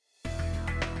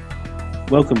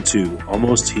Welcome to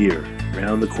Almost Here,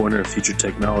 Round the Corner Future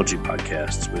Technology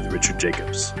podcasts with Richard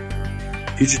Jacobs.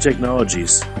 Future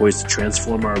technologies poised to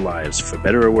transform our lives for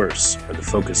better or worse are the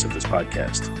focus of this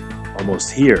podcast.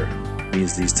 Almost here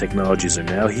means these technologies are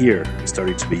now here and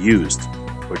starting to be used,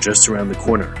 or just around the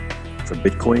corner, from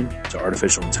Bitcoin to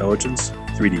artificial intelligence,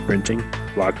 3D printing,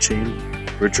 blockchain,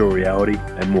 virtual reality,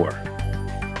 and more.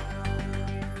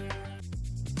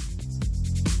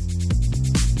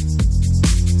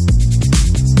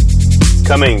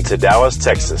 Coming to Dallas,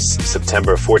 Texas,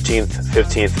 September 14th,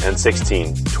 15th, and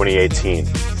 16th, 2018,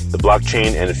 the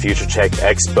Blockchain and Future Tech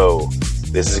Expo.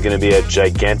 This is going to be a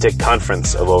gigantic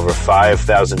conference of over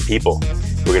 5,000 people.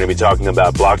 We're going to be talking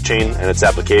about blockchain and its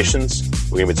applications.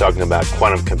 We're going to be talking about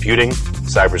quantum computing,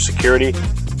 cybersecurity,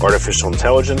 artificial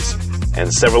intelligence,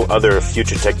 and several other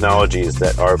future technologies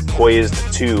that are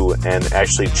poised to and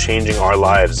actually changing our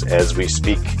lives as we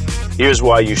speak. Here's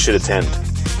why you should attend.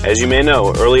 As you may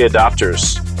know, early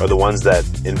adopters are the ones that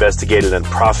investigated and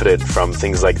profited from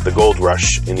things like the gold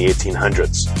rush in the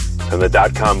 1800s, from the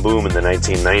dot-com boom in the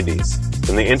 1990s,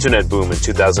 from the internet boom in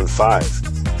 2005,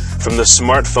 from the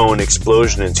smartphone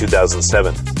explosion in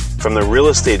 2007, from the real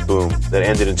estate boom that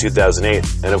ended in 2008,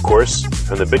 and of course,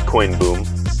 from the Bitcoin boom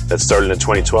that started in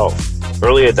 2012.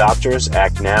 Early adopters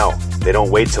act now. They don't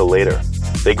wait till later.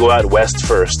 They go out west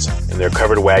first. In their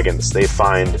covered wagons, they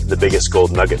find the biggest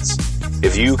gold nuggets.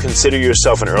 If you consider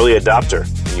yourself an early adopter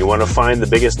and you want to find the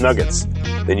biggest nuggets,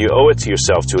 then you owe it to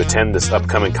yourself to attend this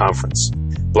upcoming conference.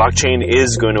 Blockchain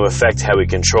is going to affect how we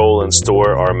control and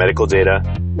store our medical data,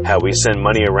 how we send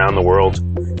money around the world,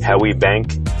 how we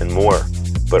bank, and more.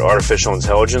 But artificial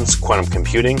intelligence, quantum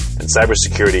computing, and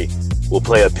cybersecurity will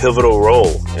play a pivotal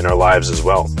role in our lives as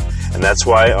well. And that's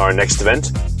why our next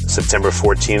event, September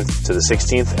 14th to the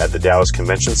 16th at the Dallas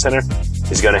Convention Center,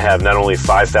 is going to have not only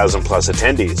 5,000 plus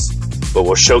attendees, but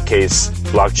will showcase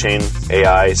blockchain,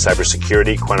 AI,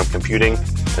 cybersecurity, quantum computing,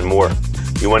 and more.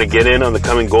 You want to get in on the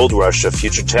coming gold rush of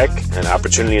future tech and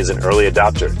opportunity as an early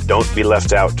adopter. Don't be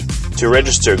left out. To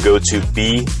register, go to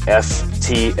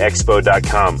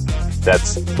bftexpo.com.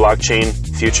 That's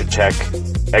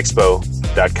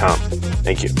blockchainfuturetechexpo.com.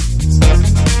 Thank you.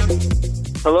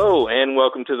 Hello, and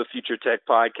welcome to the Future Tech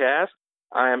Podcast.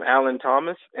 I am Alan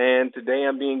Thomas, and today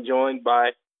I'm being joined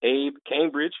by Abe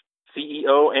Cambridge,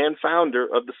 CEO and founder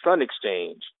of the Sun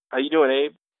Exchange. How you doing,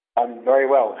 Abe? I'm very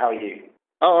well. How are you?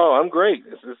 Oh, I'm great.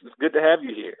 It's good to have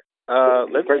you here.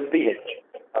 It's great to be here.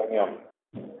 Having me on.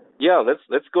 Yeah,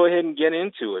 let's go ahead and get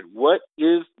into it. What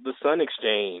is the Sun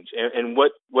Exchange, and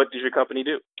what does your company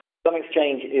do? Sun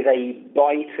Exchange is a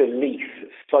buy-to-lease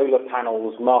solar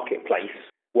panels marketplace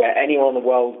where anyone in the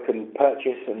world can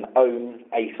purchase and own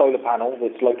a solar panel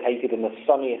that's located in the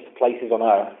sunniest places on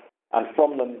Earth, and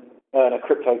from them earn a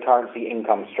cryptocurrency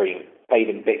income stream paid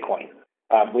in Bitcoin.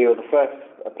 We are the first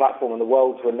platform in the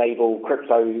world to enable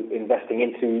crypto investing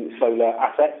into solar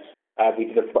assets. We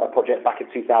did a project back in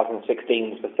 2016.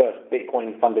 It was the first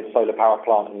Bitcoin-funded solar power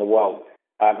plant in the world.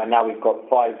 And now we've got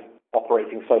 5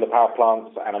 operating solar power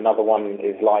plants, and another one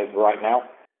is live right now.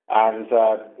 And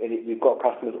we've got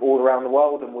customers all around the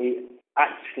world, and we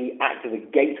actually act as a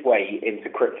gateway into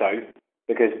crypto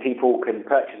because people can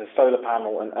purchase a solar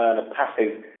panel and earn a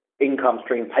passive income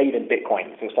stream paid in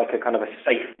Bitcoin. So it's like a kind of a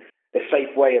safe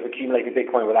way of accumulating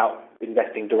Bitcoin without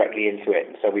investing directly into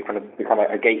it. So we've kind of become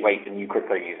a gateway to new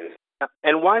crypto users.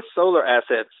 And why solar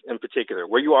assets in particular?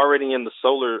 Were you already in the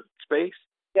solar space?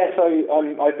 Yeah, so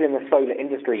I've been in the solar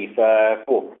industry for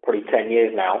probably 10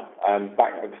 years now. I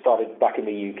started back in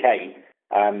the UK,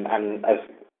 and as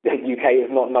the UK is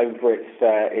not known for its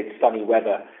sunny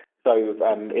weather, so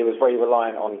it was very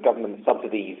reliant on government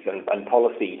subsidies and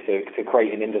policy to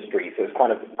create an industry. So it's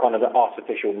kind of an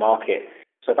artificial market.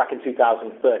 So back in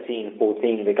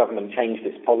 2013-14, the government changed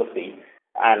its policy,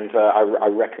 and I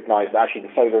recognised that actually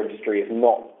the solar industry is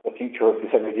not the future of the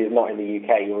solar industry is not in the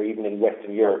UK or even in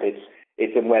Western Europe. It's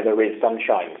in where there is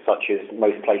sunshine, such as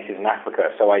most places in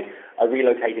Africa. So I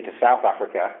relocated to South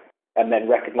Africa, and then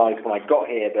recognised when I got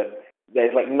here that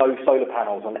there's like no solar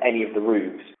panels on any of the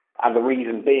roofs. And the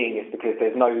reason being is because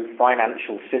there's no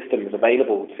financial systems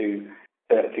available to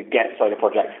get solar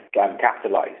projects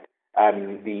capitalized.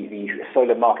 The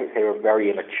solar markets here are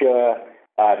very immature.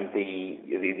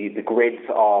 The grids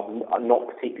are not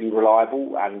particularly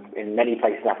reliable, and in many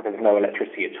places in Africa there's no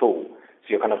electricity at all. So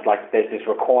you're kind of like there's this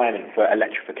requirement for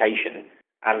electrification,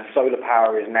 and solar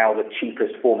power is now the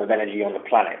cheapest form of energy on the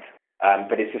planet.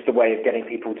 But it's just a way of getting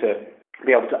people to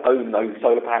be able to own those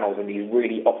solar panels in these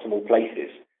really optimal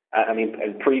places.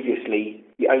 And previously,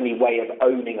 the only way of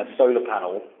owning a solar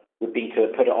panel would be to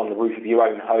put it on the roof of your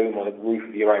own home or the roof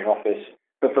of your own office,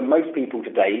 But for most people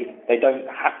today, they don't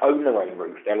own their own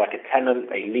roof. They're like a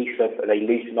tenant. They lease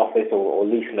an office or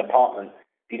lease an apartment.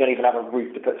 You don't even have a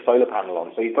roof to put a solar panel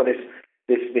on. So you've got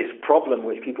this problem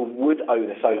which people would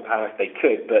own a solar panel if they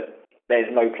could, but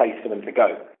there's no place for them to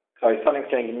go. So Sun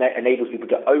Exchange enables people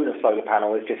to own a solar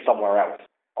panel. It's just somewhere else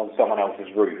on someone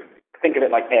else's roof. Think of it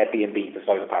like Airbnb for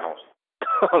solar panels.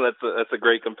 Oh, that's a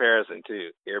great comparison too.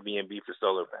 Airbnb for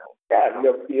solar panels.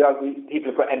 Yeah,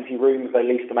 people have got empty rooms. They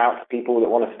lease them out to people that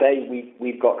want to stay.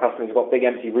 We've got customers who've got big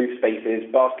empty roof spaces,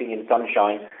 basking in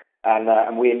sunshine,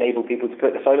 and we enable people to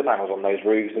put the solar panels on those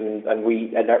roofs, and we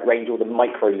arrange all the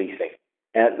micro leasing.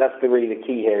 That's really the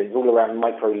key here. It's all around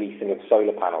micro leasing of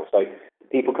solar panels. So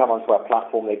people come onto our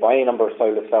platform. They buy a number of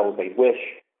solar cells they wish.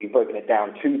 We've broken it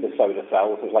down to the solar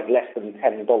cells. So it's like less than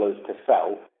 $10 per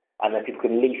cell. And then people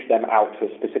can lease them out to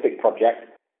a specific project,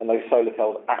 and those solar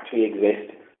cells actually exist,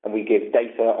 and we give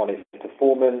data on its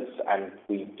performance, and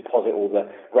we deposit all the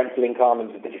rental income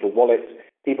into digital wallets.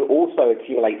 People also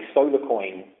accumulate solar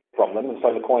coin from them, and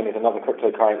solar coin is another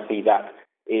cryptocurrency that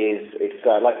it's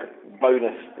like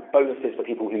bonuses for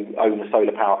people who own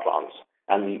solar power plants,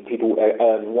 and people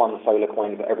earn one solar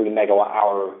coin for every megawatt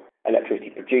hour of electricity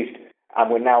produced.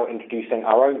 And we're now introducing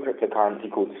our own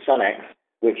cryptocurrency called SunX,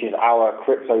 which is our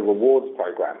crypto rewards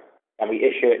program. And we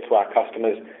issue it to our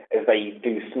customers as they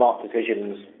do smart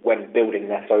decisions when building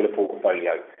their solar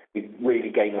portfolio. We've really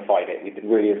gamified it. We've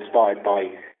been really inspired by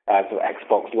sort of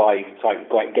Xbox Live type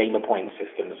like gamer point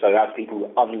systems. So as people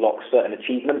unlock certain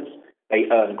achievements, they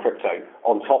earn crypto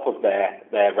on top of their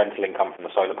rental income from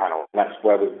the solar panel. And that's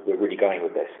where we're really going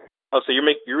with this. Oh, so you're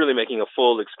really making a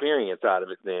full experience out of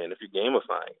it then, if you're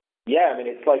gamifying. Yeah, I mean,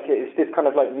 it's this kind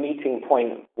of like meeting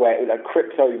point where like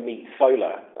crypto meets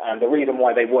solar. And the reason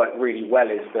why they work really well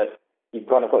is that you've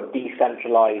kind of got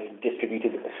decentralized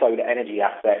distributed solar energy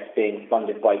assets being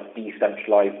funded by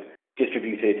decentralized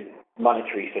distributed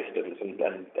monetary systems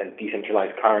and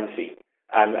decentralized currency.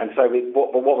 And so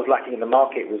what was lacking in the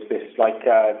market was this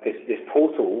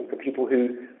portal for people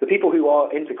who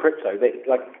are into crypto.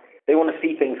 They want to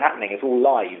see things happening. It's all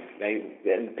live.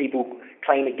 And people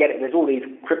claim to get it. There's all these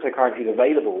cryptocurrencies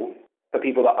available for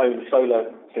people that own solar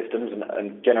systems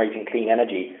and generating clean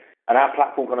energy. And our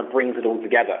platform kind of brings it all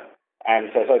together. And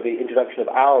so the introduction of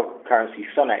our currency,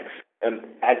 SunX,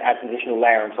 adds an additional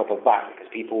layer on top of that, because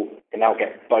people can now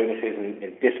get bonuses and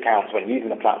discounts when using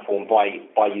the platform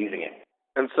by using it.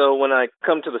 And so when I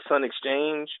come to the Sun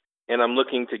Exchange and I'm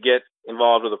looking to get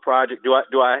involved with a project,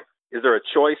 is there a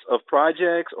choice of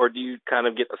projects, or do you kind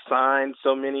of get assigned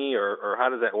so many, or how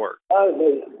does that work? Oh,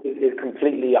 no, it's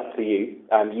completely up to you.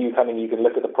 You come in, you can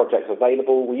look at the projects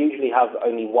available. We usually have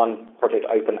only one project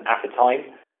open at a time,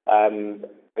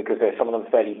 because some of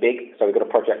them fairly big. So we've got a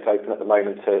project open at the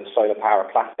moment to solar power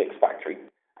plastics factory,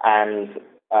 and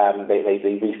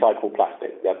they recycle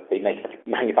plastic. They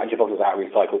manufacture bottles out of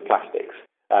recycled plastics.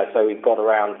 So we've got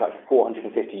around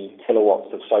 450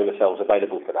 kilowatts of solar cells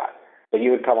available for that. So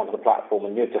you would come onto the platform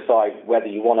and you'd decide whether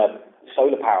you want to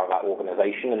solar power that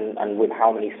organisation and with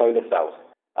how many solar cells.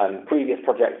 Previous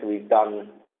projects that we've done,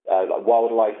 like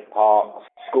wildlife parks,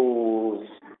 schools,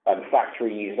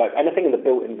 factories, like anything in the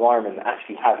built environment that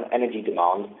actually has an energy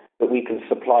demand that we can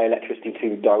supply electricity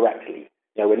to directly.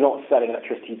 We're not selling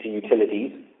electricity to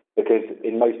utilities, because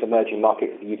in most emerging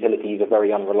markets, the utilities are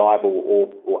very unreliable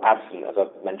or absent, as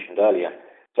I mentioned earlier.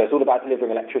 So it's all about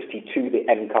delivering electricity to the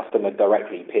end customer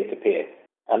directly, peer-to-peer.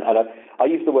 And I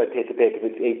use the word peer-to-peer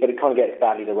but it kind of gets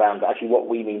bandied around. But actually what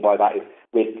we mean by that is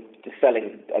we're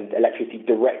selling electricity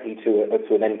directly to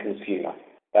an end consumer.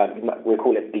 We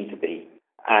call it B2B.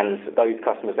 And those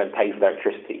customers then pay for their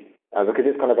electricity. Because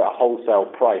it's kind of at a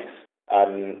wholesale price.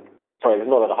 It's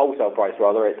not at a wholesale price,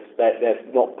 rather. They're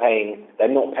not paying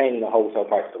the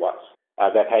wholesale price to us.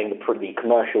 They're paying the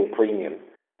commercial premium.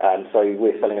 So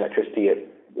we're selling electricity at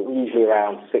usually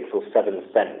around 6 or 7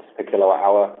 cents per kilowatt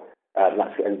hour.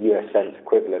 That's a US cents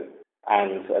equivalent.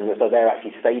 And so they're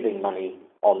actually saving money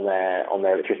on their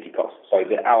electricity costs. So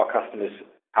our customers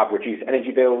have reduced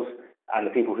energy bills, and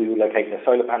the people who locate their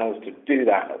solar panels to do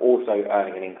that are also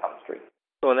earning an income stream.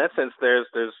 So in that sense, there's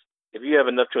if you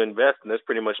have enough to invest, and there's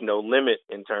pretty much no limit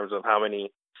in terms of how many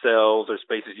cells or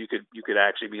spaces you could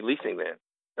actually be leasing then.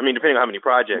 I mean, depending on how many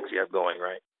projects you have going,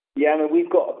 right? Yeah, I mean, we've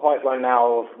got a pipeline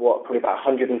now of probably about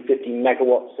 150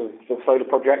 megawatts of solar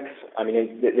projects. I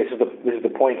mean, this is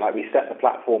the point. Like, we set the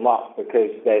platform up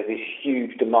because there's this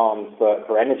huge demand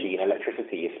for energy and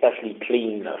electricity, especially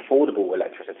clean, affordable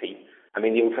electricity. I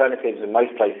mean, the alternatives in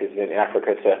most places in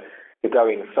Africa to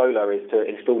going solar is to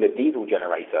install a diesel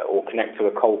generator or connect to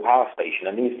a coal power station,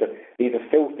 and these are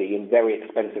filthy and very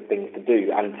expensive things to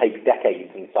do, and take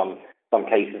decades in some some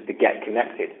cases, to get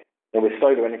connected. And with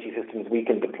solar energy systems, we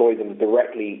can deploy them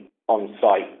directly on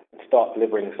site and start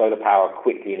delivering solar power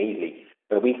quickly and easily.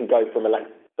 So we can go from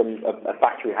a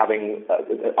factory having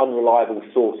an unreliable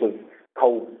source of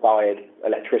coal-fired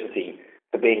electricity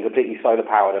to being completely solar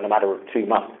powered in a matter of 2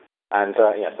 months. And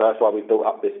so that's why we built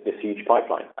up this huge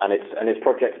pipeline. And it's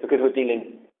projects, because we're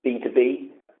dealing B2B,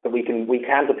 that we can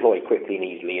deploy quickly and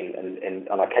easily and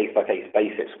on a case-by-case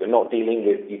basis. We're not dealing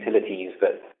with utilities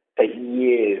that take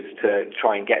years to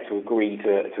try and get to agree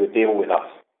to a deal with us.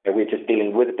 We're just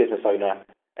dealing with a business owner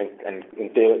and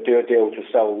do a deal to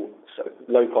sell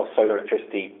low-cost solar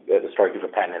electricity at the stroke of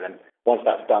a pen. And then once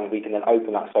that's done, we can then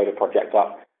open that solar project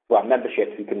up to our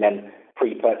membership, who can then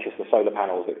pre-purchase the solar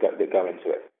panels that go into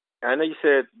it. I know you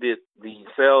said that the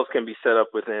sales can be set up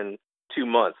within 2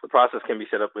 months. The process can be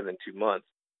set up within 2 months.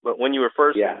 But when you were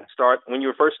first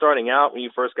starting out, when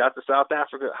you first got to South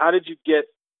Africa, how did you get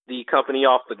the company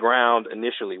off the ground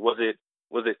initially? Was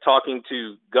it talking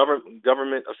to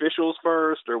government officials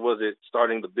first, or was it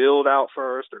starting the build out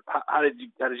first, or how did you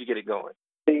get it going?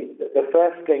 The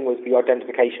first thing was the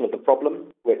identification of the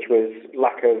problem, which was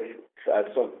lack of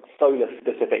sort of solar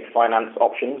specific finance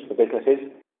options for businesses.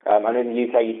 And in the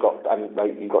UK, you've got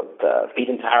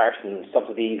feed-in tariffs and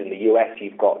subsidies. In the US,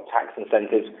 you've got tax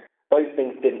incentives. Those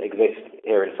things didn't exist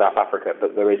here in South Africa,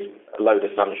 but there is a load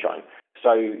of sunshine.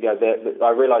 So I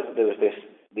realised that there was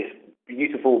this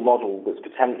beautiful model that's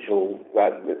potential,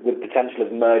 with potential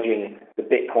of merging the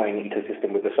Bitcoin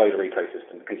ecosystem with the solar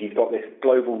ecosystem, because you've got this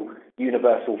global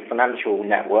universal financial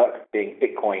network, being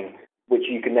Bitcoin, which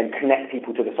you can then connect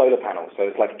people to the solar panels. So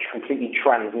it's like a completely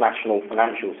transnational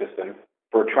financial system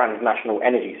for a transnational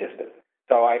energy system.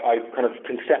 So I kind of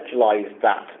conceptualized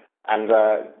that and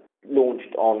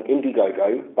launched on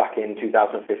Indiegogo back in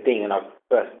 2015, and I've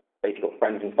first basically got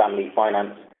friends and family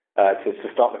finance to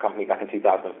start the company back in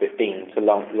 2015 to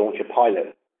launch a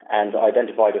pilot. And I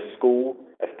identified a school,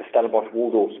 the Stellenbosch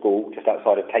Waldorf School, just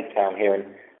outside of Cape Town here in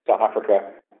South Africa.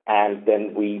 And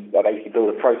then we basically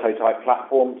built a prototype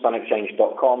platform,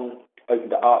 sunexchange.com,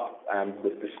 opened it up, and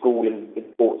the school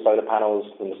bought solar panels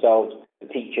themselves, the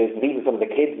teachers, and even some of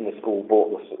the kids in the school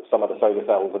bought some of the solar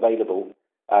cells available.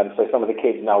 So some of the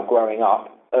kids now growing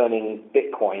up earning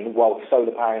Bitcoin while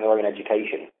solar powering their own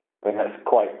education. I mean, that's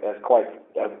quite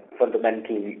a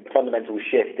fundamental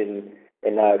shift in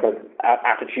kind of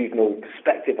attitudinal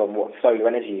perspective on what solar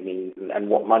energy means and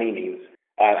what money means.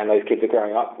 And those kids are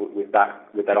growing up with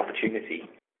that opportunity.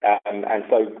 And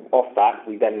so off that,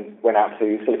 we then went out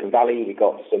to Silicon Valley. We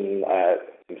got some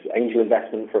angel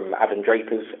investment from Adam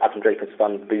Draper's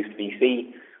fund, Boost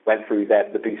VC. Went through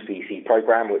the Boost VC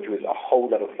program, which was a whole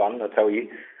lot of fun, I'll tell you.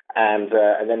 And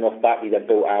then off that, we then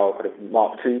built our kind of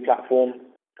Mark II platform.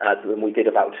 And we did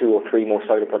about 2 or 3 more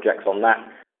solar projects on that.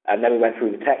 And then we went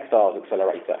through the Techstars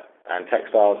Accelerator. And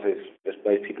Techstars is, as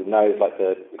most people know, is like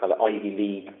the kind of Ivy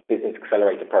League business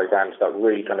accelerator programs that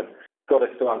really kind of got us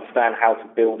to understand how to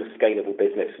build a scalable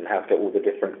business and how to get all the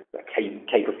different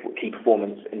key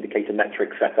performance indicator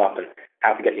metrics set up and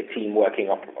how to get your team working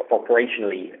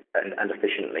operationally and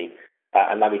efficiently.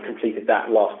 And then we completed that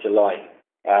last July.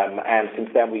 And since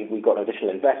then, we got an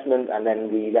additional investment, and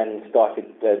then we started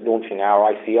launching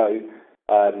our ICO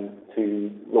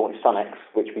to launch Sunex,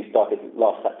 which we started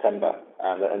last September.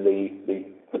 And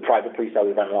the private pre-sale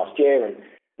we ran last year, and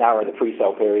now we're in the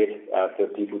pre-sale period for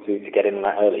people to get in on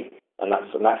that early. And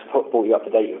that's brought you up to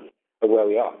date of where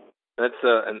we are. That's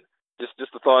and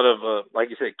just the thought of like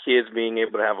you said, kids being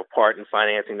able to have a part in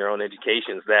financing their own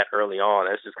educations that early on.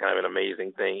 That's just kind of an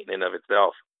amazing thing in and of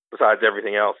itself. Besides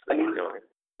everything else that you're doing.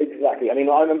 Exactly. I mean,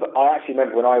 I actually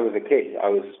remember when I was a kid.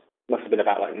 Must have been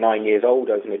about like 9 years old.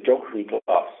 I was in a geography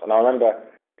class, and I remember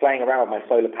playing around with my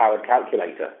solar-powered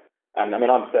calculator. And I mean,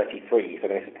 I'm 33, so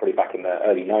this is probably back in the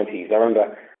early 90s. I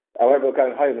remember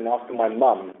going home and asking my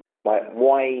mum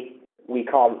why we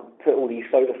can't put all these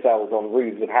solar cells on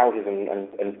roofs of houses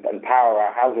and power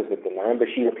our houses with them. I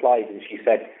remember she replied and she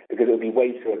said, because it would be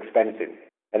way too expensive.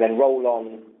 And then roll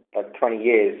on like 20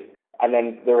 years, and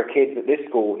then there are kids at this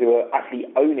school who are actually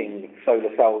owning solar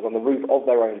cells on the roof of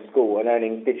their own school and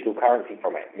earning digital currency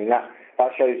from it. I mean, that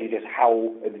shows you just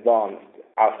how advanced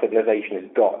our civilization has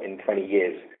got in 20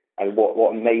 years and what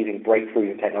amazing breakthroughs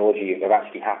in technology have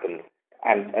actually happened.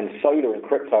 And solar and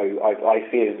crypto, I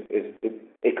see as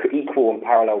equal and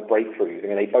parallel breakthroughs. I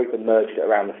mean, they both emerged at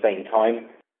around the same time,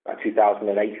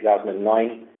 2008,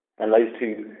 2009, and those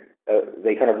two,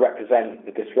 they kind of represent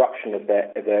the disruption of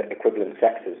their equivalent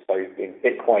sectors. So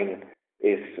Bitcoin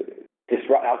is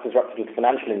disrupted the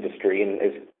financial industry and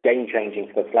is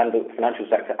game-changing for the financial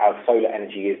sector as solar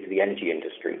energy is to the energy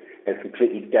industry. It's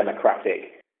completely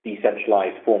democratic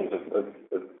decentralized forms of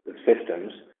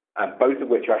systems, both of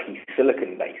which are actually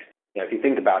silicon-based. If you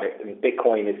think about it,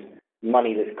 Bitcoin is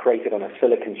money that's created on a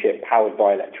silicon chip powered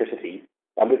by electricity.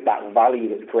 And with that value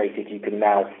that's created, you can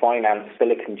now finance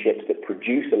silicon chips that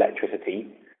produce electricity,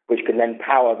 which can then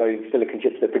power those silicon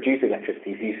chips that produce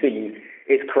electricity. So you see,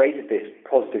 it's created this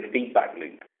positive feedback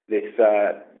loop, this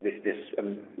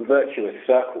virtuous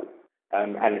circle.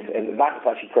 And that's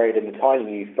actually created an entirely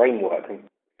new framework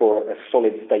for a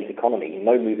solid state economy,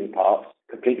 no moving parts,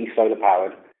 completely solar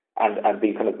powered, and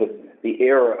the kind of the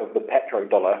era of the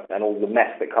petrodollar and all the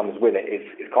mess that comes with it is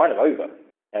kind of over.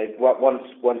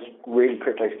 Once really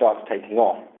crypto starts taking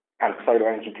off and solar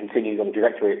energy continues on the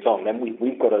trajectory it's on, then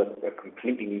we've got a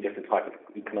completely new different type of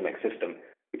economic system,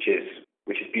 which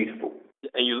is beautiful.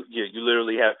 And you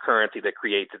literally have currency that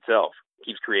creates itself,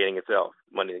 keeps creating itself,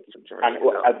 money that keeps generating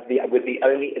itself. And with the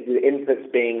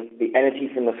inputs being the energy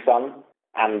from the sun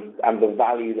and the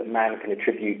value that man can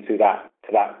attribute to that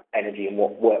energy and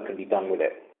what work can be done with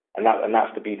it. And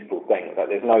that's the beautiful thing. That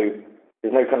there's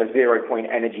no kind of 0 point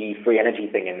free energy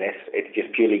thing in this. It's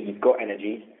just purely you've got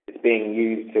energy. It's being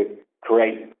used to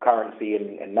create currency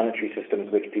and monetary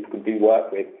systems which people can do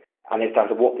work with. And it's down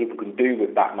to what people can do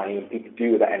with that money and people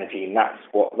do with that energy. And that's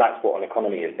what an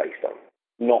economy is based on.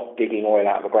 Not digging oil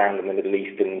out of the ground in the Middle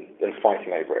East and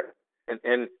fighting over it.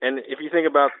 And if you think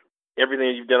about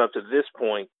everything you've done up to this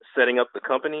point, setting up the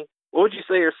company, what would you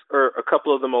say are a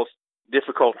couple of the most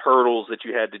difficult hurdles that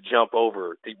you had to jump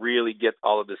over to really get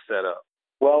all of this set up?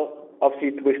 Well,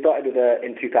 obviously, we started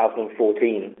in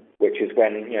 2014, which is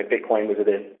when Bitcoin was at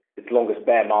its longest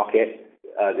bear market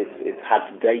it's had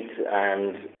to date,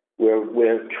 and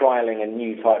we're trialing a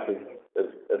new type of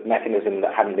mechanism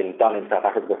that hadn't been done in South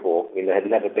Africa before. I mean, there had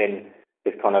never been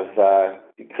this kind of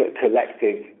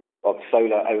collective of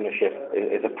solar ownership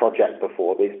as a project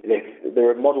before. There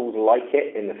are models like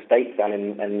it in the States and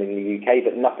in the UK,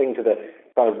 but nothing to the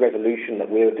kind of resolution that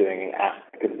we're doing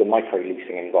because of the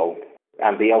micro-leasing involved.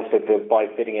 And by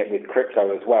fitting it with crypto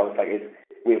as well. In fact,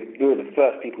 we were the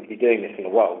first people to be doing this in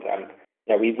the world. And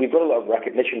we've got a lot of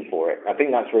recognition for it. I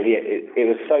think that's really it. It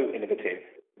was so innovative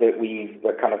that we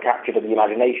were kind of captured in the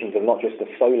imaginations of not just the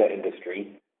solar industry,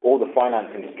 or the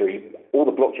finance industry, or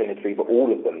the blockchain industry, but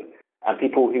all of them. And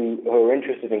people who are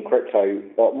interested in crypto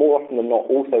are more often than not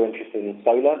also interested in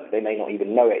solar. They may not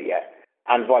even know it yet.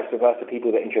 And vice versa,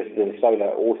 people that are interested in solar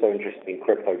are also interested in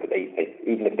crypto, but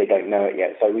even if they don't know it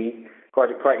yet. So we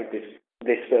created this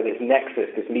nexus,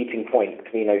 this meeting point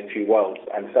between those two worlds.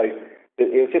 And so it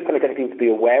was just kind of getting people to be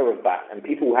aware of that. And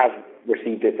people have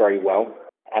received it very well.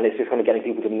 And it's just kind of getting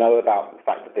people to know about the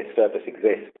fact that this service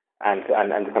exists and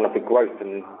kind of the growth.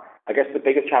 And I guess the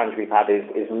biggest challenge we've had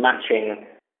is matching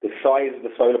the size of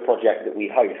the solar project that we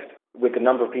host with the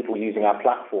number of people using our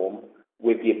platform,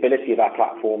 with the ability of our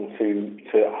platform to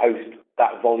host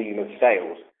that volume of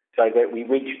sales. So that we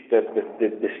reached the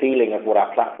ceiling of what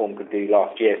our platform could do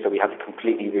last year. So we had to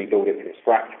completely rebuild it from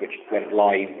scratch, which went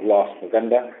live last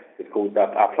November. It's called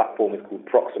our platform is called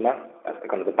Proxima. That's the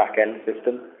kind of the back end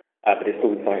system, but it's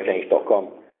called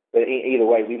SunExchange.com. But either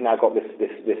way, we've now got this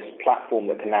platform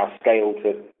that can now scale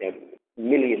to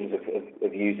millions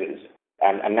of users.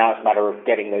 And now it's a matter of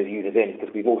getting those users in,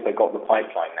 because we've also got the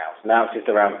pipeline now. So now it's just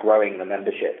around growing the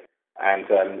membership, and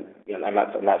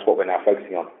that's what we're now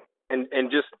focusing on.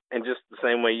 And just the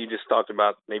same way you just talked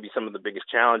about maybe some of the biggest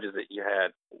challenges that you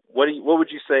had. What would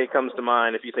you say comes to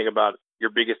mind if you think about your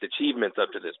biggest achievements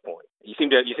up to this point? You seem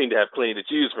to have plenty to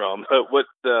choose from. But what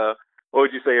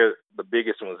would you say are the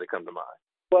biggest ones that come to mind?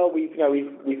 Well,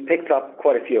 we've picked up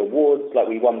quite a few awards. Like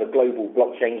we won the Global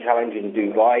Blockchain Challenge in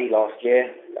Dubai last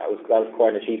year. That was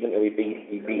quite an achievement. We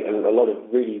beat a lot of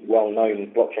really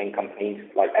well-known blockchain companies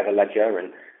like Everledger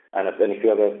and a few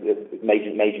other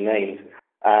major names.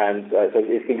 And so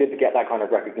it's been good to get that kind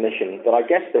of recognition. But I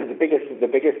guess the biggest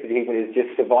achievement is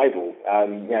just survival.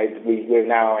 We're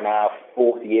now in our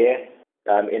fourth year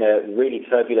in a really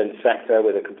turbulent sector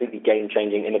with a completely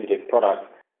game-changing, innovative product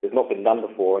that's not been done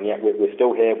before, and yet we're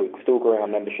still here. We're still growing our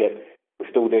membership. We're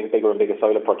still doing bigger and bigger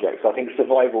solar projects. So I think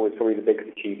survival is probably the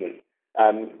biggest achievement.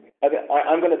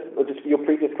 I'm going to just your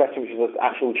previous question, which was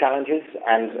actual challenges,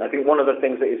 and I think one of the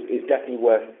things that is definitely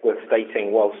worth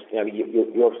stating. Whilst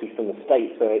you're obviously from the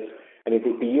States, so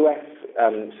the U.S.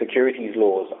 Securities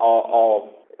laws are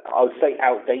I would say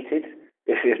outdated.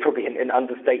 This is probably an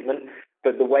understatement.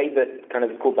 But the way that kind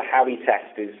of called the Howey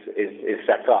test is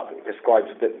set up, it describes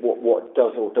that what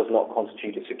does or does not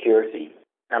constitute a security,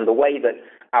 and the way that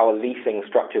our leasing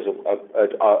structures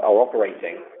are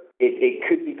operating. It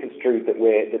could be construed that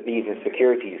these are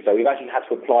securities. So we've actually had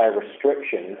to apply a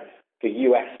restriction for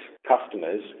U.S.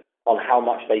 customers on how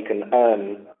much they can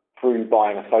earn through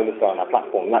buying a solar cell on our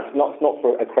platform. And that's not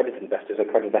for accredited investors.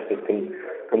 Accredited investors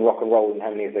can rock and roll in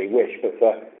how many as they wish, but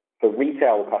for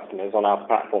retail customers on our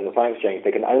platform, the Sun Exchange,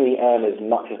 they can only earn as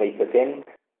much as they put in,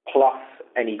 plus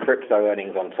any crypto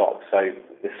earnings on top. So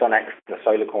the SunX, the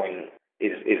solar coin,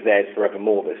 is theirs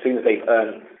forevermore. But as soon as they've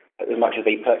earned as much as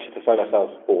they purchased the solar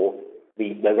cells for,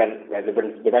 the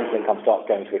rental income starts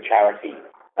going to a charity.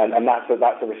 And that's a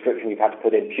restriction we've had to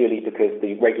put in purely because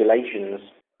the regulations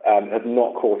have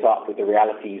not caught up with the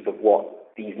realities of what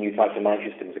these new types of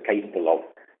management systems are capable of.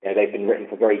 They've been written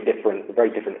for very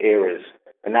different eras,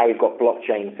 and now we've got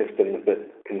blockchain systems that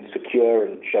can secure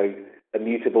and show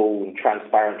immutable and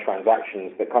transparent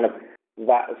transactions. But kind of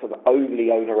that sort of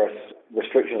overly onerous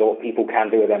restrictions of what people can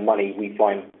do with their money, we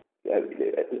find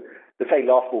to say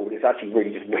laughable, but it's actually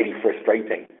really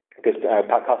frustrating because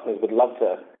customers would love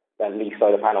to lease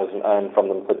solar panels and earn from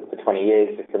them for 20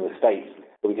 years from the States.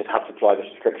 But we just have to apply the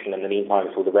restriction in the meantime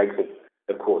until the regs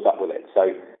have caught up with it.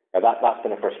 So that's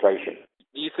been a frustration.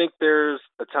 Do you think there's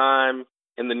a time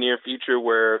in the near future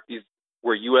where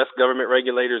U.S. government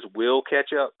regulators will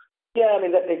catch up? Yeah, I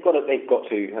mean they've got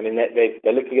to. I mean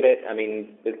they're looking at it. I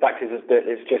mean the fact is that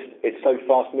it's so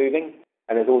fast moving,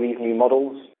 and there's all these new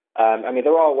models. I mean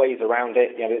there are ways around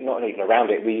it. Not even around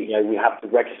it. We have to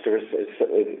register as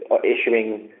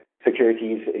issuing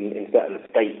securities in certain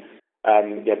states.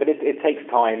 But it takes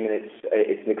time, and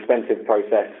it's an expensive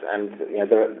process, and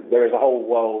there is a whole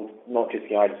world, not just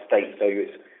the United States. So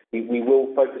we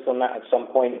will focus on that at some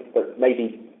point, but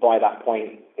maybe by that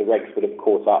point the regs would have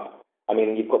caught up. I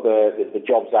mean, you've got the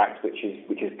Jobs Act, which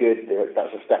is good.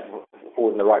 That's a step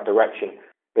forward in the right direction.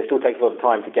 But it still takes a lot of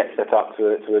time to get set up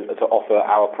to offer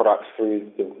our products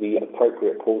through the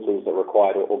appropriate portals that are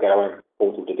required, or get our own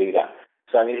portal to do that.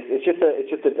 So I mean, it's just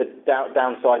a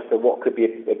downside for what could be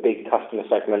a big customer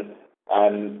segment.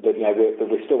 But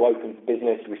we're still open to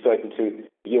business. We're still open to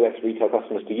US retail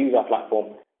customers to use our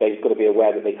platform. They've got to be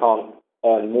aware that they can't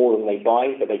earn more than they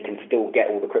buy, but they can still get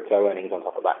all the crypto earnings on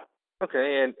top of that.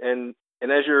 Okay, and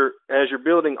as you're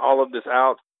building all of this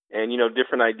out, and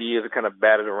different ideas are kind of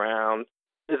batted around,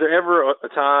 is there ever a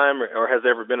time, or has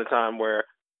there ever been a time where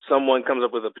someone comes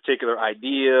up with a particular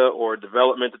idea or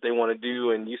development that they want to do,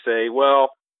 and you say,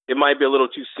 well, it might be a little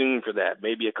too soon for that,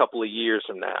 maybe a couple of years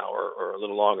from now, or a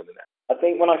little longer than that? I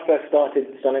think when I first started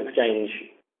Sun Exchange,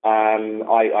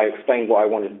 I explained what I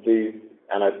wanted to do,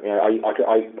 and I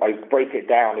break it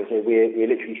down as we're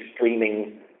literally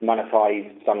streaming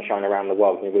monetized sunshine around the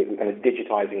world. We're kind of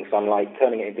digitizing sunlight,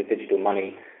 turning it into digital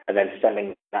money, and then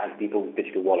sending that to people's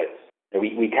digital wallets.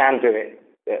 We can do it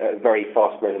very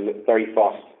fast, every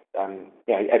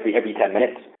 10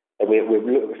 minutes.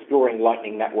 We're exploring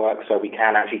Lightning Network, so we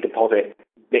can actually deposit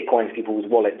Bitcoin to people's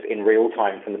wallets in real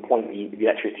time from the point the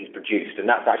electricity is produced, and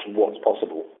that's actually what's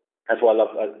possible. That's why I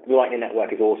love the Lightning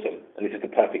Network is awesome, and this is the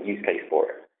perfect use case for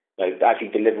it. Actually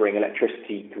delivering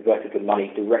electricity converted to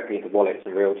money directly into wallets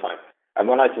in real time. And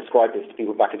when I described this to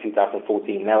people back in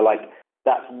 2014, they were like,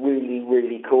 "That's really,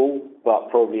 really cool, but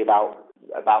probably about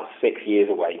 6 years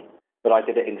away." But I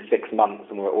did it in 6 months,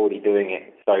 and we're already doing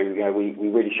it. So we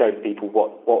really showed people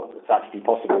what's actually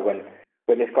possible when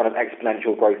this kind of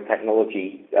exponential growth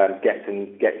technology gets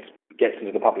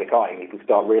into the public eye, and people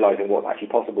start realizing what's actually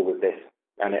possible with this,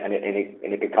 and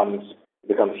it becomes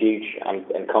huge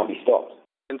and can't be stopped.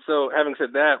 And so, having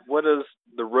said that, what does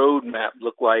the roadmap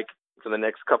look like for the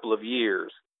next couple of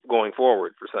years going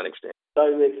forward for Sun Exchange? So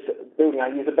it's building our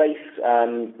user base,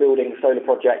 building solar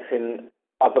projects in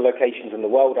other locations in the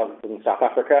world other than South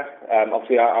Africa.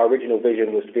 Obviously, our original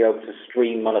vision was to be able to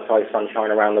stream monetized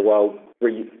sunshine around the world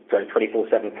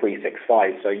 24/7,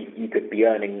 365. So you could be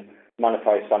earning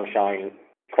monetized sunshine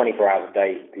 24 hours a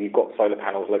day. You've got solar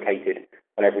panels located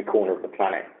on every corner of the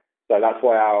planet. So that's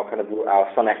why our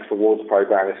SunX rewards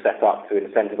program is set up to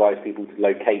incentivize people to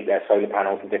locate their solar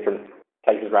panels in different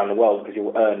places around the world, because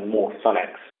you'll earn more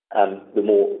SunX. The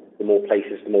more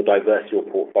places, the more diverse your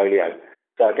portfolio.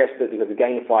 So I guess that the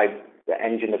gamified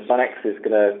engine of SunX is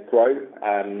going to grow.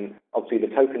 Obviously,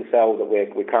 the token cell that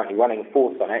we're currently running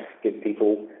for SunX gives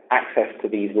people access to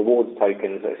these rewards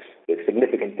tokens at a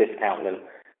significant discount than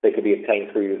they could be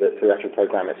obtained through the actual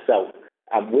program itself.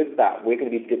 And with that, we're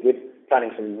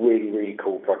planning some really, really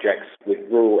cool projects with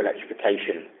rural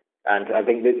electrification. And I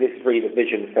think this is really the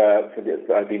vision for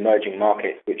the emerging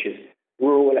market, which is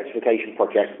rural electrification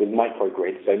projects with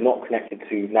microgrids, so not connected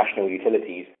to national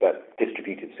utilities, but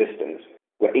distributed systems,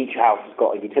 where each house has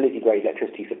got a utility-grade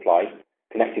electricity supply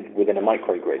connected within a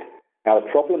microgrid. Now,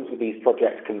 the problems with these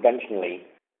projects conventionally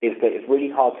is that it's really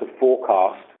hard to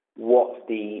forecast what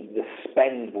the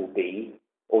spend will be,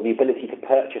 or the ability to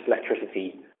purchase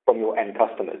electricity from your end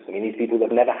customers. I mean, these people that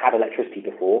have never had electricity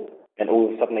before, and all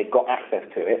of a sudden they've got access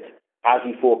to it. How do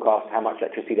you forecast how much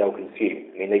electricity they'll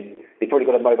consume? I mean, they've probably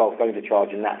got a mobile phone to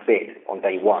charge, and that's it on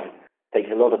day one. It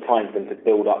takes a lot of time for them to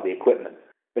build up the equipment.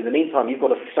 But in the meantime, you've got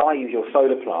to size your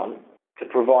solar plant to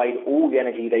provide all the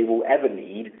energy they will ever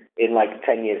need in like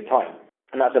 10 years' time.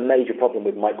 And that's a major problem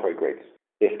with microgrids.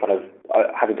 This kind of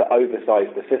having to oversize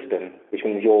the system, which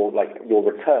means your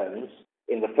returns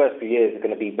in the first few years are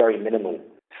going to be very minimal.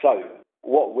 So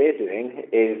what we're doing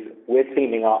is we're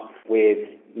teaming up with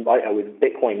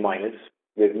Bitcoin miners,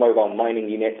 with mobile mining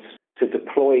units, to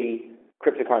deploy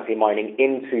cryptocurrency mining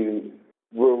into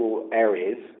rural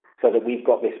areas, so that we've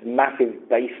got this massive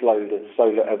base load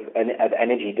of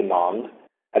energy demand,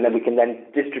 and then we can then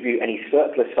distribute any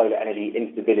surplus solar energy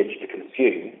into the village to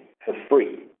consume for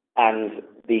free. And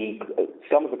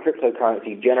some of the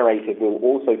cryptocurrency generated will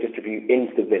also distribute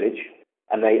into the village,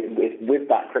 and with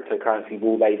that cryptocurrency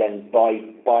will they then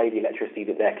buy the electricity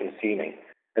that they're consuming.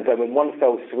 And so in one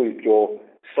fell swoop, you're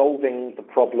solving the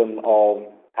problem of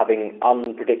having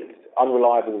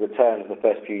unreliable returns in the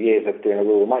first few years of doing a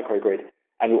rural microgrid,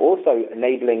 and you're also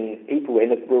enabling people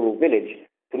in a rural village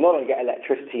to not only get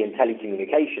electricity and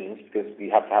telecommunications, because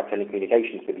you have to have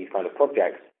telecommunications for these kind of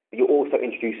projects, but you're also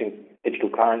introducing digital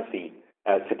currency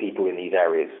to people in these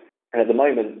areas. And at the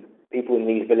moment, people in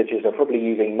these villages are probably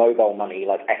using mobile money,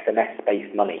 like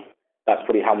SMS-based money. That's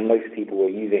probably how most people are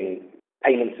using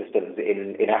payment systems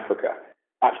in Africa.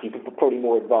 Actually, probably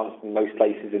more advanced than most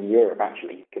places in Europe,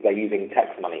 actually, because they're using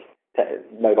text money,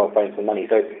 mobile phones for money.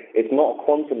 So it's not a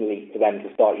quantum leap for them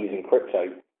to start using crypto,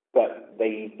 but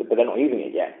they're not using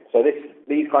it yet. So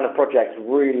these kind of projects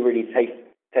really, really take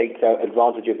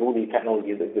advantage of all these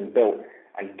technologies that have been built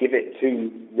and give it to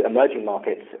the emerging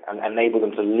markets and enable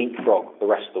them to leapfrog the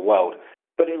rest of the world.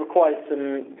 But it requires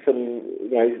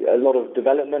a lot of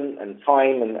development and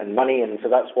time and money, and so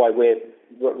that's why we're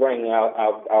running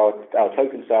our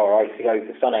token sale, our ICO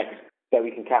for SunX, so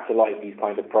we can catalyze these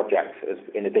kinds of projects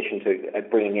in addition to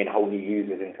bringing in whole new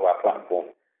users into our platform.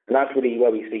 And that's really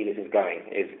where we see this is going,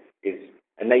 is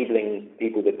enabling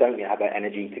people that don't yet have that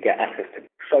energy to get access to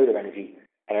solar energy,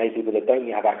 and enabling people that don't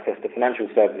yet have access to financial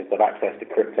services to have access to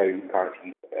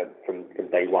cryptocurrency from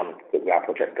day one that our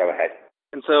projects go ahead.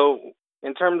 And so,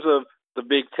 in terms of the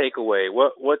big takeaway,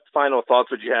 what final thoughts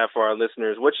would you have for our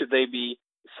listeners? What should they be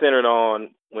centered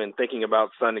on when thinking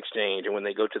about Sun Exchange and when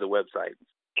they go to the website?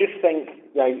 Just think,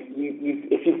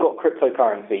 if you've got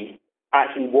cryptocurrency,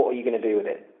 actually, what are you going to do with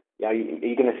it? Are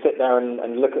you going to sit there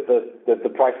and look at the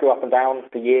price go up and down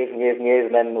for years and years and years,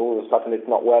 and then all of a sudden it's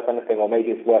not worth anything, or maybe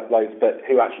it's worth loads, but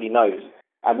who actually knows?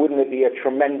 And wouldn't it be a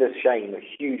tremendous shame, a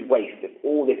huge waste of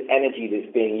all this energy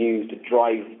that's being used to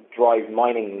drive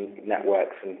mining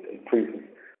networks and proof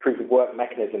of work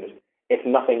mechanisms if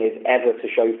nothing is ever to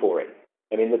show for it?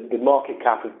 I mean, the market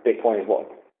cap of Bitcoin is what,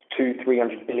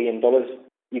 $200-300 billion?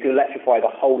 You could electrify the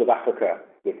whole of Africa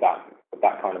with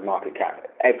that kind of market cap.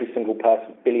 Every single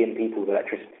person, billion people with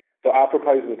electricity. So our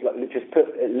proposal is just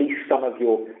put at least some of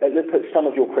your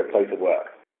crypto to work.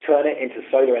 Turn it into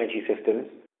solar energy systems.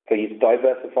 So you've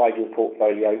diversified your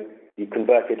portfolio. You've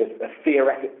converted a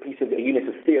unit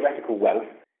of theoretical wealth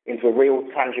into a real,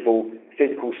 tangible,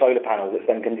 physical solar panel that's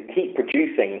then going to keep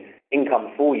producing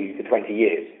income for you for 20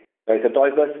 years. So it's a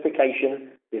diversification.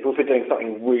 It's also doing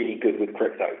something really good with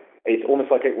crypto. It's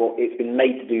almost like it's been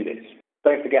made to do this.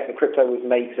 Don't forget that crypto was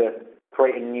made to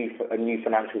create a new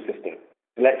financial system.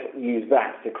 Let's use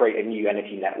that to create a new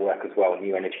energy network as well, a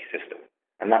new energy system.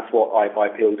 And that's what I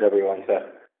appeal to everyone to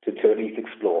at least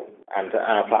explore. And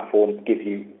our platform gives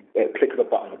you a click of a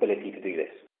button ability to do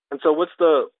this. And so what's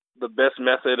the best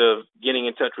method of getting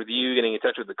in touch with you, getting in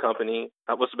touch with the company?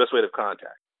 What's the best way to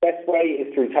contact? Best way is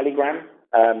through Telegram.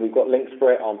 We've got links for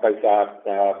it on both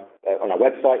on our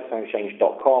website,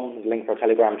 sunexchange.com. There's a link for our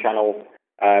Telegram channel.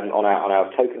 On our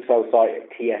token sale site at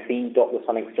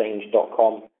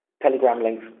tse.thesunexchange.com. Telegram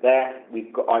links there.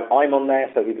 I'm on there,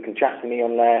 so people can chat to me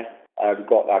on there. We've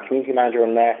got our community manager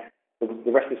on there.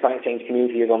 The rest of the Sun Exchange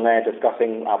community is on there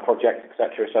discussing our projects,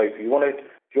 etc. So if you want to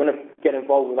get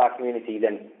involved with our community,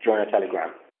 then join our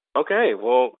Telegram. Okay.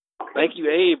 Well, thank you,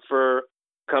 Abe, for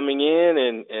coming in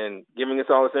and giving us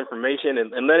all this information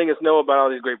and letting us know about all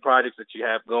these great projects that you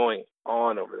have going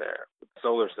on over there with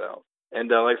solar cells. And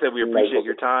like I said, we appreciate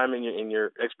your time and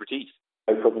your expertise.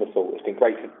 No problem at all. It's been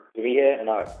great to be here, and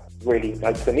I really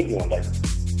hope to meet you one day.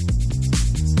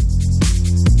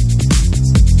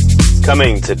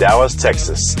 Coming to Dallas,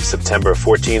 Texas, September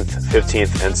 14th,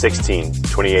 15th, and 16th,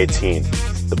 2018,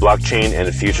 the Blockchain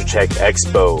and Future Tech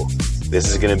Expo. This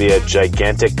is going to be a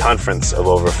gigantic conference of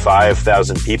over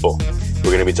 5,000 people. We're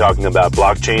We're going to be talking about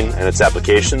blockchain and its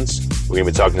applications. We're going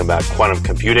to be talking about quantum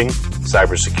computing,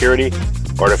 cybersecurity,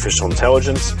 artificial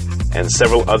intelligence, and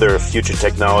several other future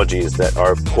technologies that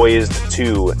are poised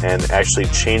to and actually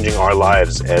changing our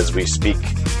lives as we speak.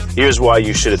 Here's why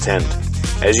you should attend.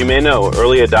 As you may know,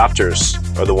 early adopters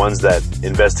are the ones that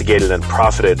investigated and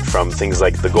profited from things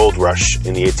like the gold rush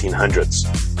in the 1800s,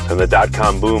 from the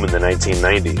dot-com boom in the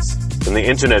 1990s, from the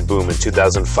internet boom in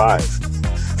 2005,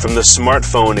 from the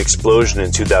smartphone explosion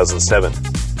in 2007,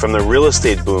 from the real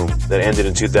estate boom that ended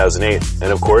in 2008,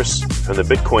 and of course, from the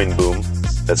Bitcoin boom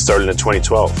that started in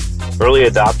 2012. Early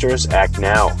adopters act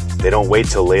now. They don't wait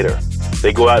till later.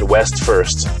 They go out west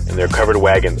first. In their covered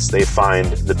wagons, they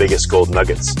find the biggest gold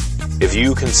nuggets. If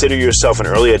you consider yourself an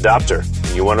early adopter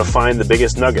and you want to find the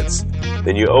biggest nuggets,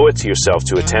 then you owe it to yourself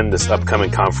to attend this upcoming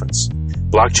conference.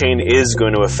 Blockchain is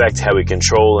going to affect how we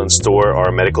control and store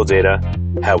our medical data,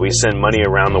 how we send money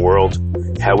around the world,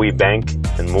 how we bank,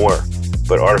 and more.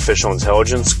 But artificial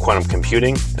intelligence, quantum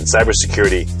computing, and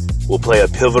cybersecurity will play a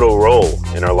pivotal role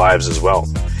in our lives as well.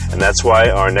 And that's why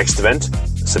our next event,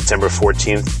 September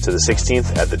 14th to the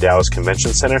 16th at the Dallas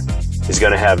Convention Center, is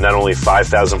going to have not only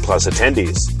 5,000 plus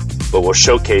attendees, but will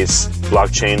showcase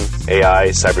blockchain, AI,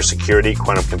 cybersecurity,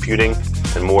 quantum computing,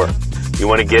 and more. You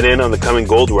want to get in on the coming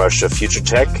gold rush of future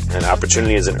tech and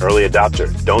opportunity as an early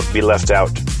adopter. Don't be left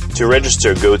out. To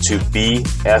register, go to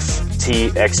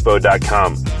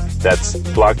bftexpo.com. That's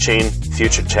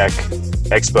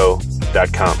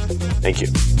blockchainfuturetechexpo.com. Thank you.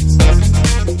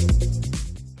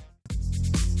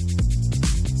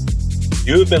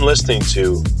 You have been listening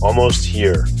to Almost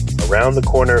Here, Around the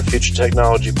Corner Future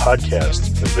Technology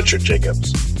podcast with Richard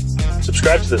Jacobs.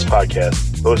 Subscribe to this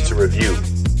podcast, post a review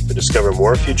to discover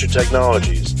more future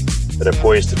technologies that are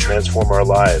poised to transform our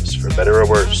lives for better or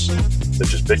worse,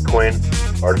 such as Bitcoin,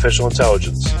 artificial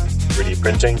intelligence, 3D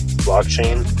printing,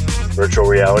 blockchain, virtual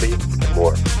reality, and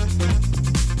more.